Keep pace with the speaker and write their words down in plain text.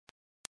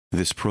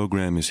This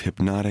program is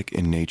hypnotic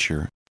in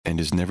nature and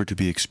is never to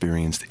be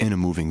experienced in a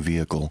moving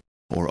vehicle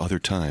or other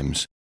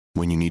times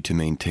when you need to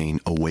maintain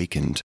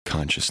awakened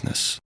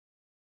consciousness.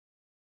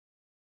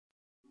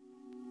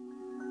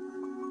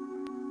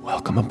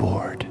 Welcome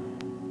aboard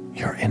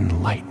your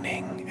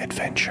enlightening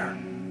adventure.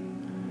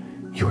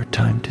 Your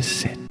time to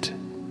sit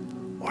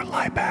or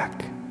lie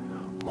back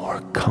more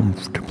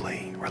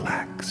comfortably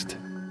relaxed.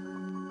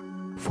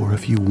 For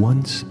if you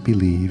once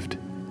believed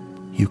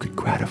you could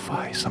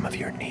gratify some of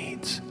your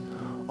needs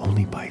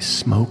only by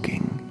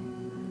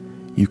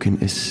smoking, you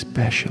can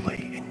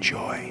especially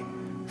enjoy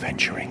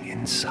venturing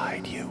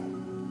inside you,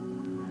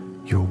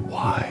 your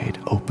wide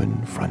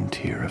open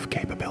frontier of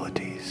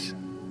capabilities.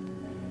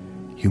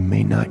 You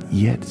may not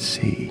yet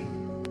see.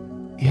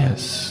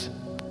 Yes,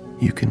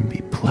 you can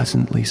be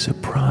pleasantly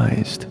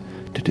surprised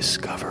to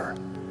discover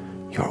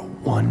your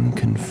one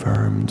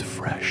confirmed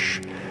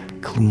fresh,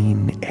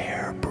 clean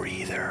air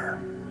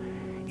breather,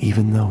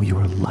 even though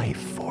your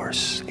life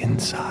force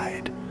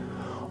inside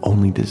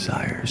only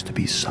desires to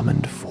be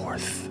summoned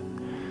forth,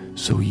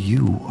 so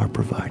you are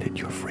provided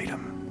your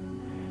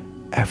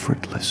freedom,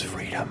 effortless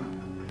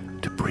freedom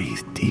to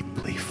breathe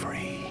deeply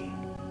free.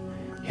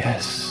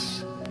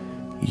 Yes,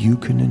 you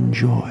can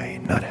enjoy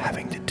not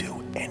having to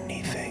do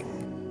anything.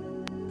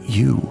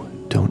 You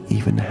don't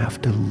even have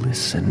to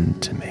listen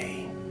to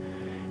me,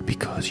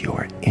 because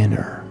your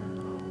inner,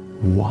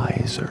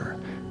 wiser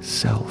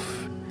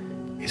self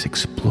is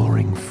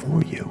exploring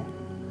for you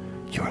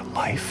your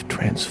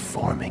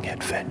life-transforming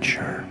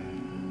adventure.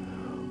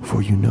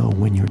 For you know,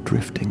 when you're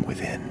drifting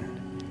within,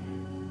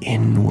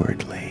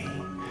 inwardly,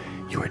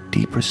 your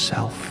deeper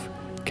self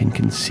can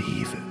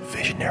conceive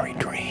visionary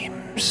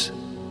dreams.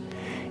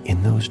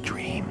 In those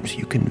dreams,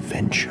 you can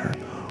venture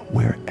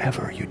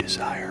wherever you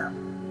desire,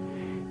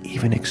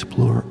 even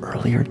explore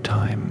earlier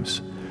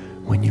times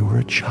when you were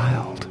a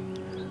child,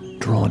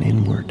 drawn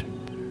inward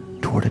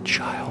toward a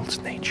child's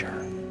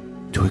nature,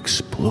 to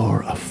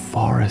explore a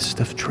forest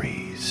of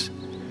trees,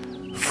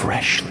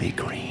 freshly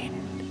green,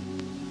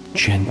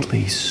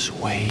 gently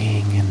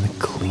swaying in the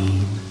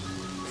clean,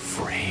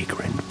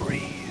 fragrant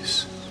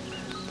breeze,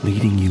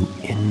 leading you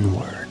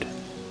inward,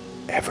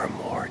 ever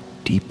more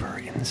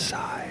deeper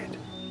inside.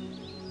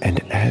 And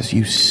as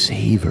you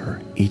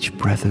savor each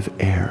breath of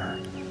air,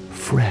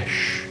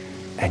 fresh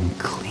and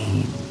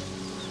clean,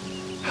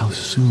 how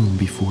soon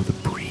before the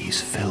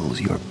breeze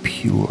fills your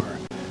pure,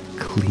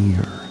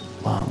 clear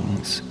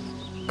lungs,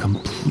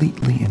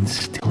 completely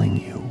instilling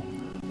you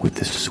with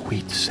the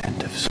sweet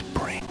scent of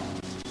spring,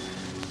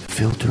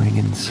 filtering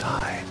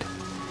inside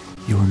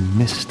your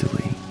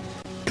mistily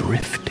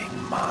drifting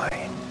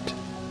mind.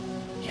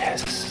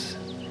 Yes,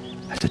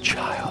 as a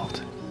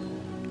child,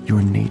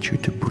 your nature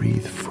to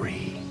breathe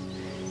free,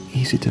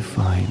 easy to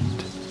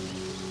find,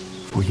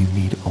 for you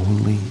need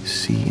only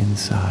see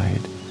inside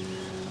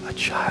a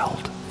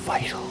child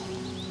vital,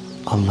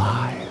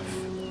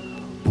 alive,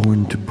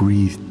 born to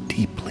breathe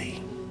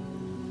deeply,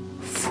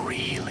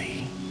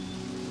 freely,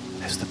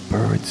 as the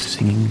birds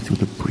singing through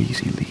the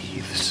breezy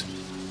leaves,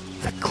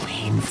 the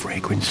clean,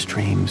 fragrant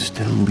stream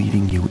still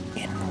leading you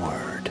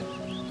inward,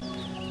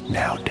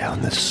 now down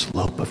the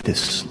slope of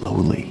this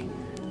slowly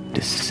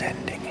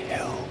descending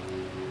hill,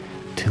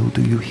 till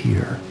do you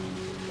hear,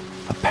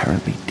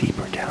 apparently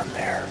deeper down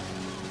there,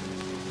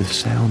 the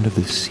sound of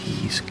the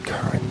sea's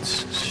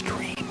currents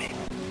streaming,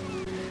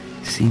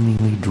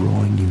 seemingly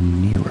drawing you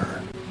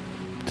nearer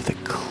to the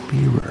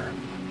clearer,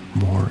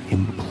 more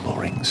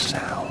imploring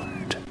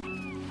sound,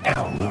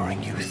 now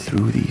luring you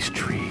through these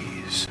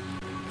trees,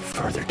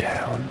 further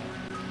down,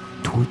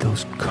 toward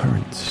those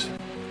currents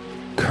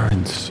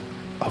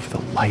of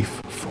the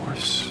life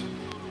force,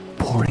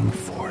 pouring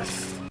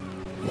forth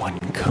one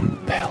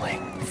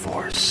compelling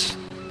force,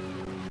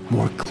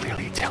 more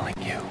clearly telling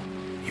you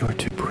you're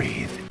to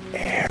breathe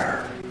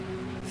air,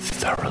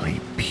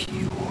 thoroughly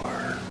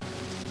pure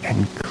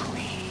and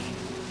clean.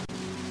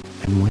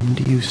 And when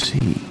do you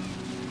see,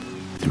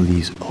 through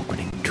these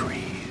opening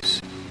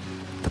trees,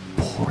 the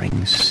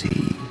pouring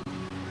sea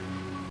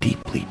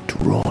deeply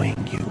drawing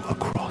you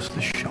across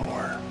the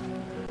shore?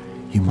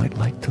 You might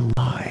like to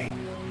lie.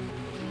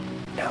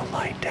 Now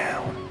lie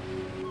down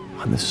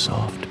on the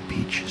soft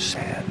beach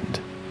sand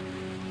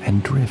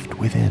and drift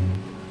within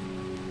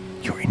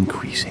your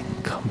increasing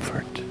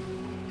comfort.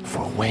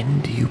 For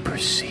when do you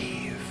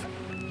perceive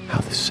how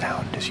the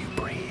sound as you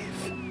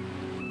breathe,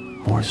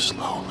 more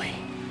slowly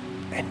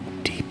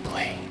and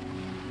deeply,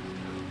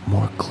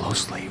 more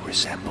closely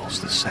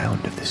resembles the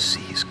sound of the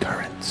sea's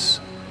currents,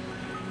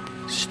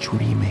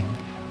 streaming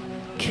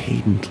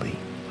cadently,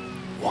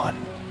 one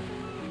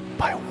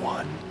by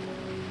one,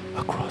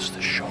 across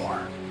the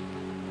shore?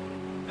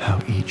 How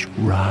each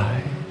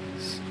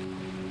rise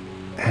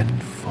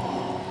and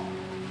fall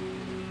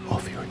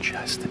off your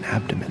chest and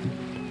abdomen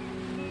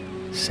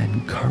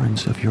send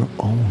currents of your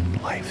own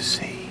life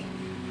sea,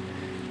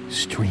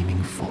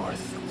 streaming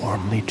forth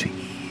warmly to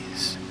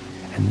ease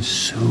and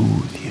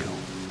soothe you,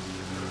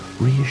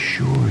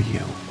 reassure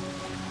you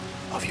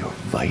of your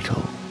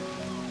vital,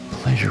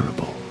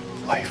 pleasurable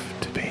life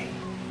to be,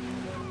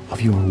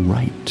 of your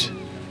right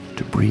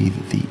to breathe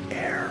the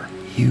air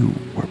you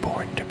were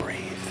born to breathe.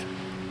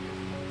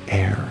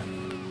 Air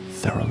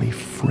thoroughly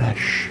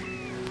fresh,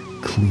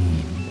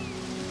 clean,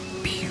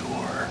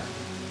 pure.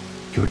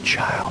 Your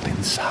child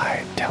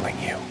inside telling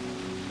you,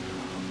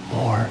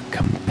 more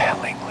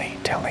compellingly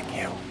telling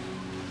you,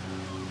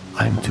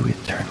 I'm to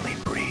eternally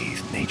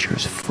breathe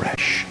nature's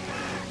fresh,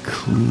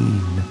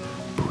 clean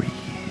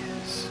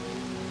breeze.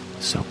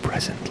 So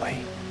presently,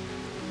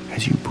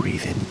 as you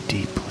breathe in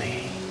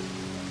deeply,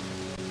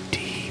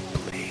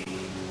 deeply,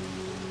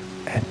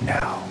 and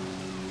now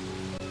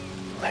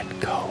let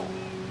go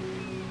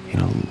in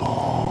a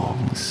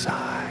long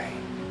sigh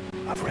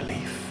of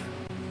relief.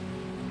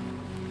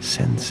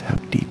 Sense how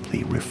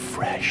deeply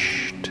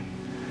refreshed,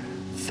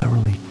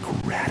 thoroughly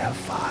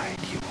gratified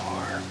you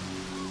are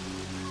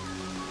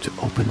to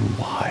open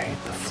wide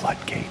the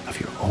floodgate of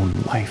your own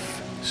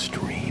life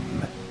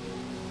stream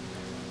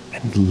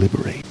and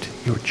liberate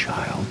your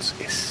child's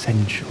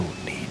essential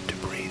need to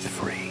breathe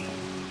free.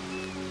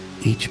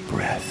 Each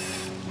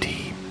breath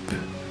deep,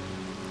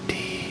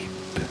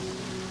 deep,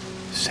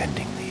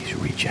 sending these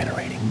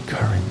regenerating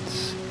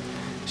currents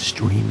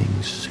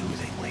streaming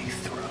soothingly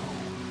through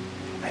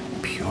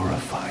and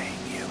purifying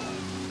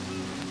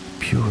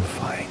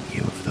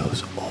you of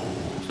those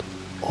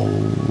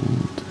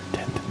old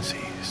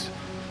tendencies.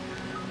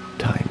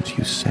 Times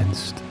you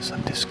sensed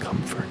some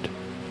discomfort,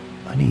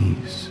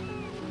 unease,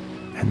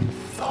 and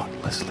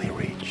thoughtlessly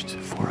reached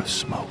for a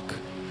smoke.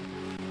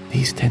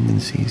 These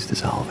tendencies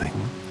dissolving,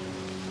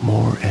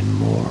 more and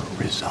more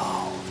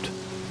resolved,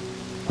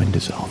 when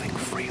dissolving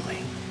freely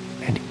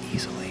and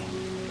easily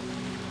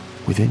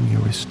within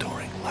your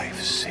restoring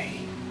life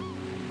sea,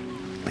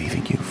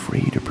 leaving you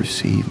free to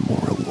perceive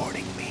more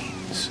rewarding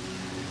means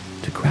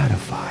to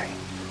gratify,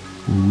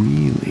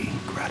 really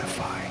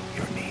gratify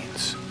your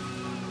needs,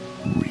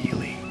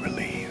 really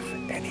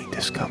relieve any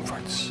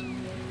discomforts,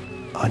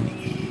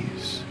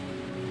 unease,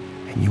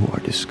 and you are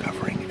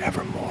discovering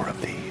ever more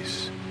of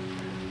these,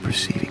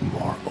 perceiving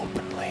more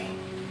openly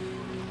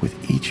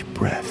with each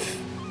breath,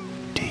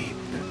 deep,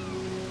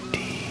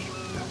 deep,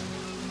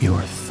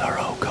 your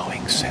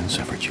thoroughgoing sense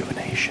of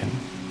rejuvenation,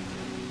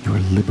 your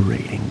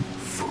liberating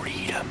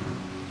freedom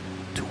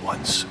to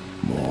once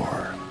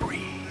more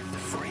breathe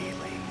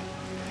freely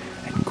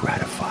and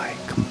gratify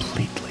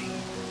completely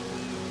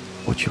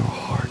what your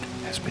heart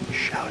has been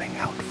shouting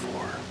out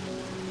for,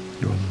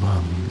 your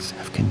lungs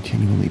have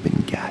continually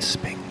been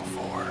gasping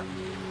for.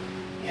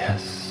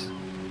 Yes,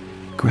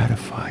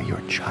 gratify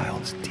your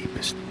child's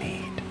deepest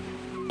need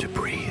to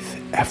breathe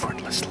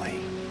effortlessly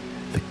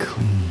the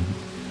clean,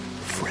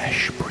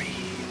 fresh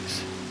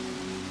breeze.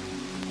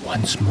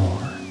 Once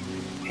more,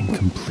 in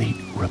complete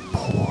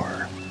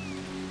rapport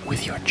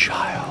with your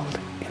child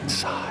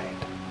inside.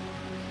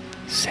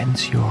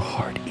 Sense your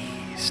heart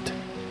eased,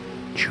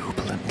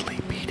 jubilantly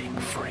beating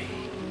free,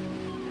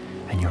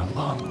 and your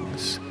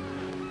lungs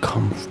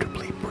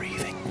comfortably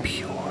breathing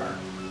pure,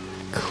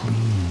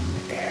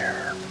 clean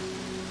air.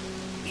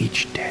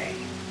 Each day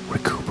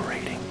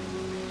recuperating,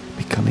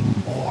 becoming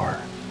more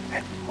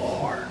and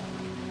more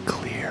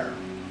clear,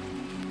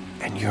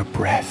 and your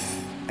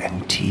breath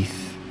and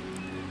teeth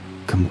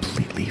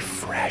completely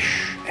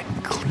fresh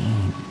and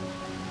clean.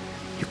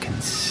 You can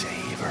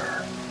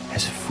savor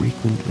as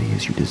frequently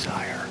as you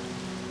desire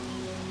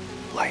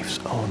life's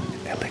own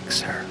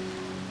elixir,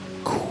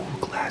 cool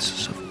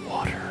glasses of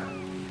water,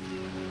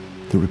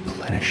 the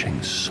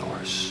replenishing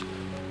source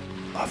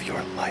of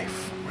your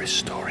life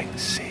restoring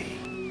sea,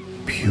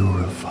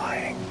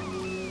 purifying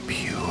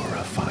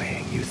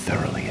you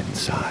thoroughly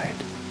inside,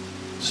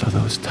 so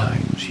those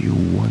times you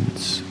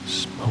once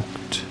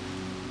smoked,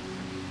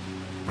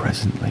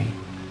 presently,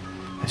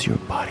 as your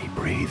body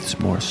breathes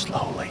more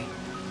slowly,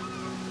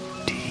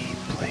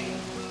 deeply,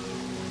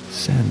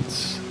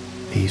 sense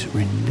these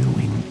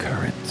renewing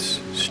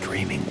currents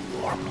streaming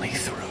warmly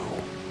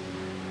through,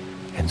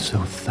 and so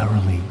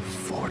thoroughly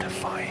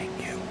fortifying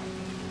you.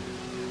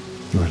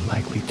 You are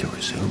likely to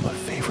resume a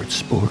favorite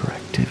sport or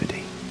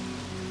activity,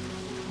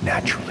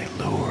 naturally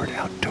lured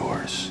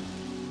outdoors,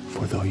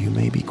 for though you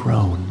may be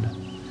grown,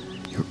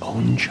 your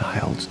own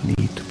child's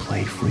need to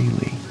play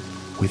freely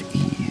with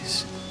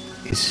ease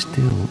is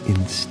still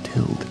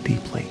instilled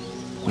deeply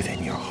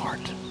within your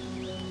heart,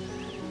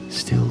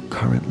 still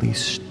currently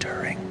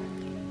stirring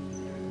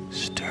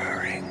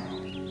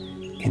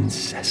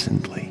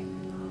incessantly,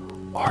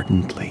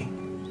 ardently,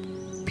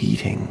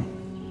 beating,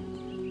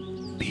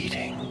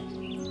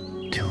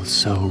 till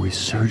so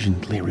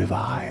resurgently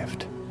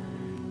revived,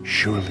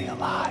 surely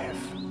alive.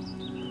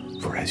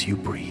 For as you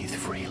breathe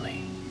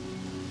freely,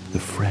 the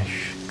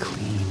fresh,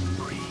 clean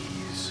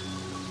breeze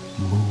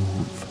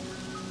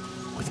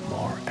move with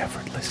more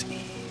effortless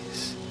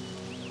ease.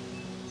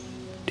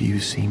 Do you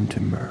seem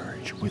to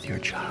merge with your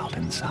child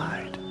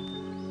inside,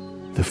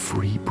 the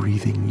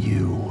free-breathing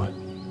you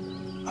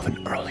of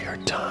an earlier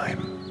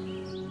time?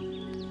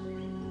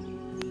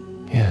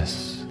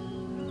 Yes,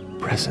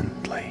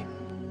 presently,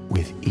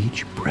 with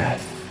each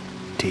breath,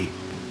 deep,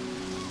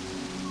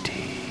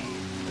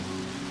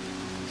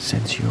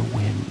 sense your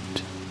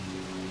wind,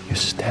 your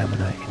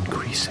stamina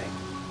increasing,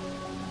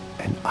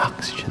 and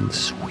oxygen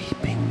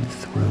sweeping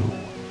through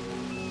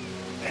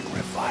and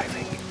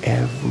reviving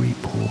every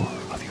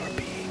pore of your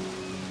being.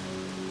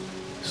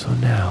 So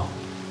now,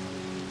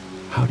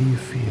 how do you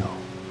feel?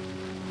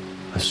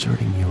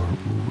 Asserting your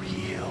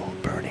real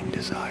burning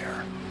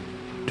desire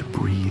to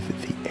breathe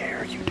the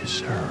air you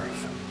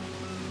deserve.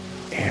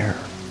 Air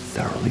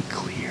thoroughly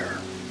clear,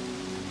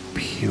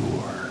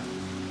 pure.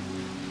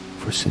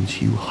 For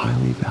since you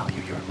highly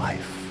value your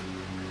life,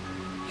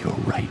 your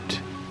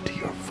right to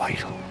your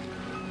vital,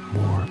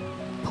 more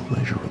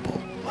pleasurable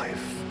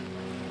life,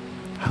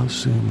 how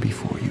soon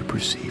before you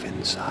perceive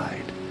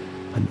inside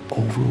an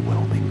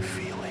overwhelming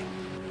feeling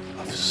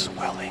of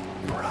swelling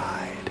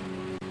pride,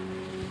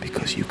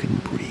 because you can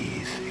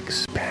breathe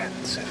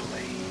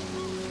expansively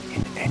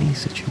in any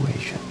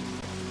situation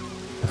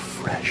the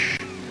fresh,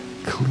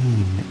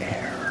 clean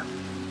air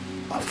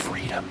of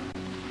freedom.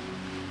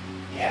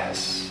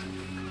 Yes,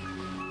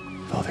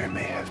 though there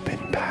may have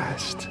been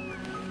past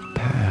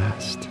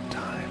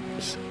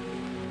times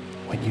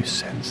when you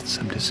sensed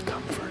some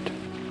discomfort,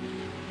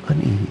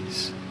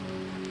 unease,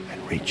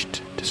 and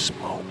reached to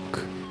smoke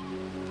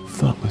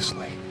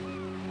thoughtlessly.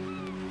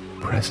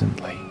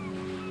 Presently,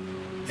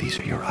 these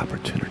are your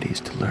opportunities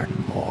to learn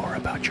more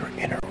about your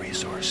inner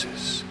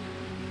resources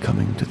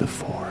coming to the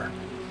fore.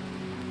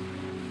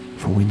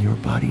 For when your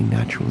body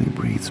naturally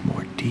breathes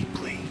more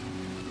deeply,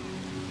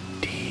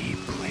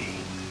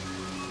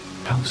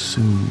 how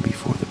soon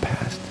before the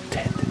past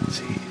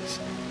tendencies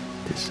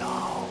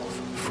dissolve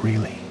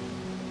freely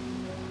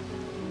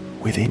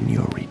within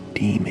your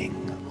redeeming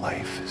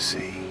life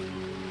sea,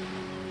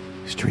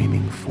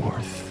 streaming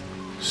forth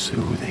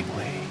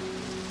soothingly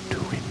to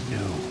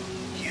renew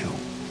you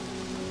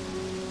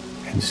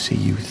and see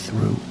you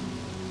through,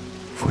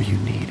 for you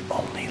need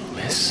only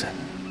listen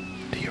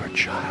to your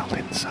child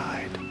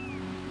inside.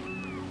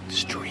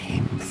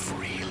 Stream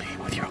freely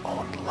with your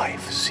own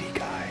life sea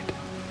guide,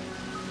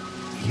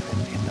 even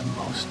in the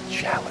most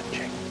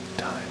challenging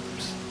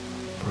times,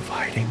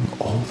 providing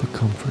all the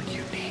comfort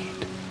you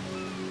need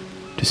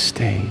to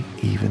stay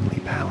evenly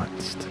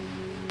balanced,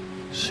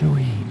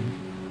 serene,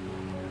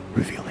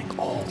 revealing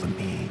all the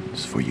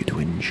means for you to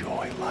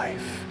enjoy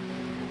life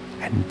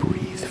and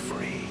breathe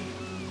free.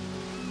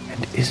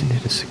 And isn't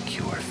it a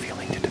secure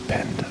feeling to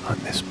depend on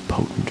this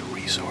potent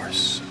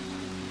resource,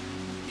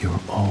 your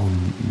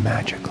own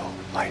magical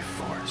life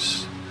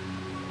force,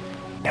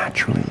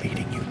 naturally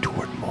leading you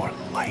toward more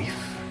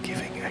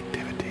life-giving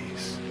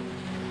activities?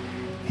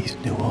 These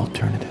new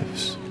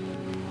alternatives,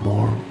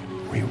 more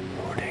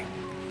rewarding,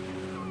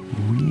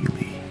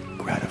 really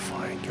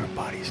gratifying your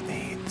body's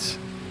needs,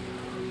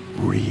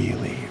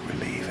 really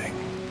relieving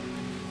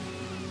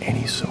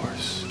any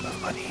source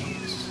of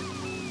unease.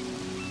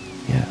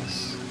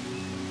 Yes,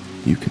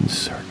 you can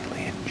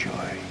certainly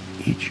enjoy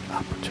each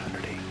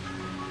opportunity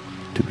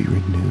to be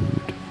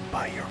renewed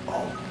by your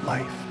own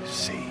life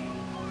sea,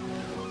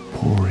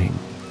 pouring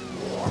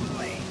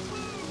warmly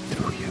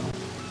through you,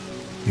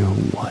 your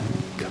one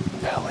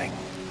compelling,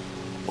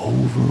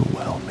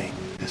 overwhelming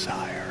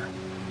desire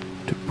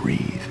to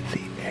breathe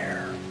the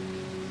air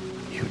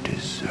you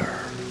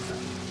deserve.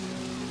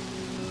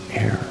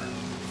 Air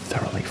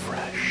thoroughly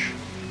fresh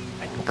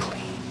and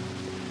clean,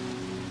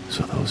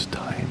 so those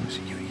times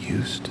you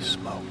used to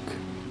smoke,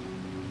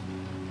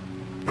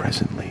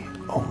 presently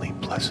only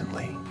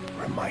pleasantly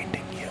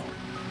reminding you,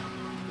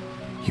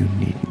 you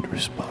needn't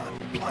respond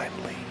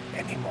blindly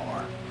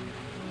anymore.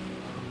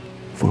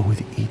 For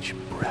with each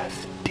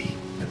breath deep,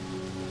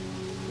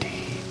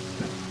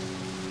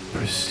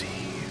 perceive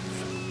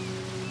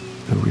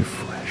the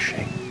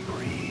refreshing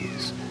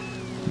breeze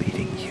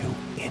leading you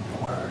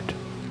inward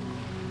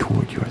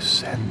toward your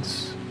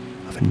sense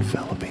of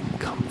enveloping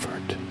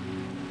comfort,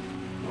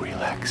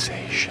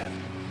 relaxation.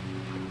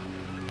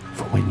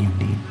 For when you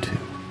need to,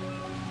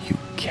 you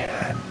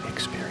can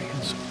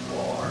experience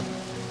warm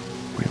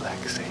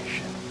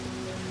relaxation.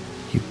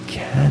 You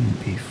can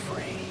be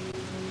free,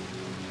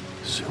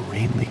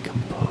 serenely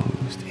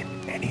composed in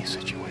any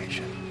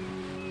situation.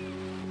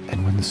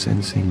 And when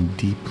sensing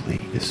deeply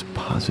this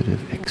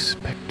positive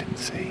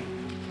expectancy,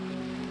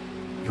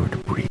 you're to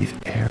breathe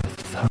air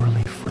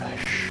thoroughly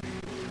fresh,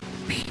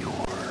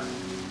 pure.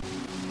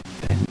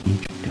 Then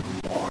each new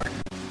morn,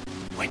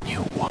 when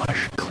you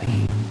wash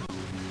clean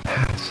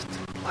past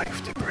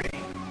life debris,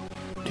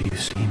 do you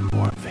seem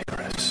more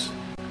vigorous,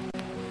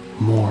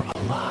 more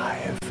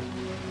alive,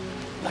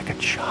 like a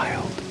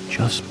child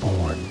just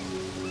born,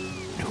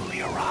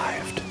 newly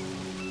arrived?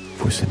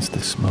 For since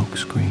the smoke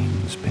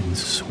screen's been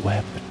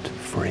swept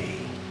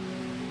free,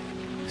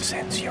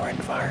 since your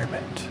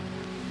environment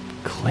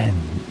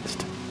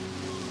cleansed,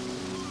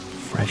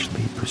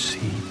 freshly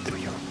perceived through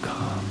your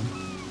calm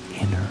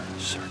inner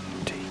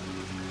certainty,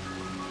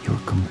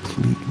 you're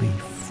completely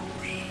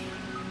free.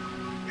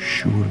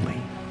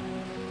 Surely,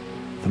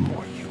 the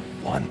more you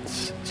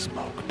once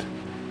smoked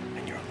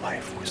and your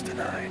life was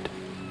denied,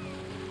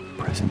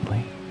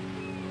 presently,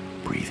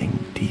 breathing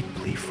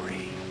deeply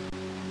free,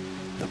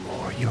 the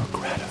more you're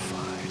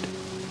gratified,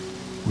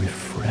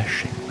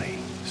 refreshingly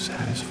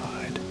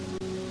satisfied,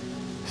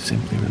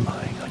 simply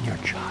relying on your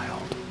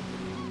child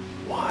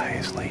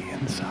wisely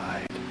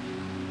inside.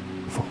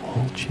 For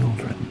all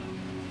children,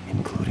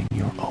 including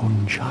your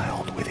own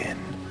child within,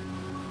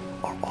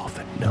 are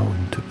often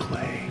known to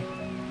play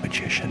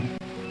magician.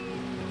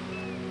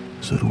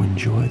 So to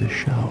enjoy the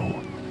show,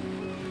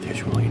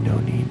 there's really no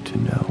need to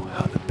know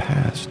how the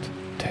past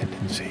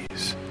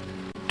tendencies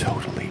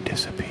totally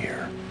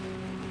disappear.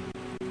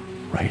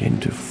 Right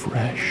into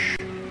fresh,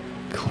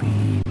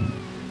 clean,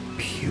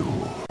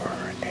 pure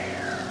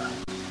air.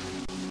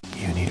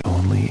 You need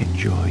only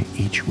enjoy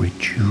each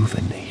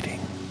rejuvenating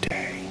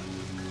day,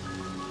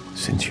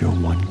 since you're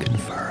one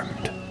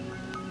confirmed,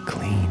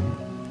 clean,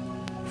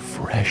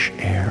 fresh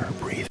air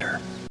breather,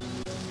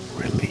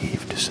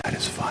 relieved to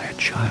satisfy a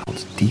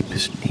child's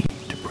deepest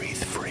need to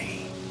breathe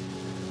free.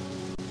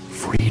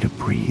 Free to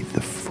breathe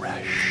the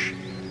fresh,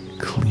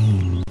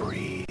 clean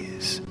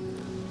breeze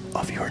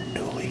of your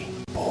newly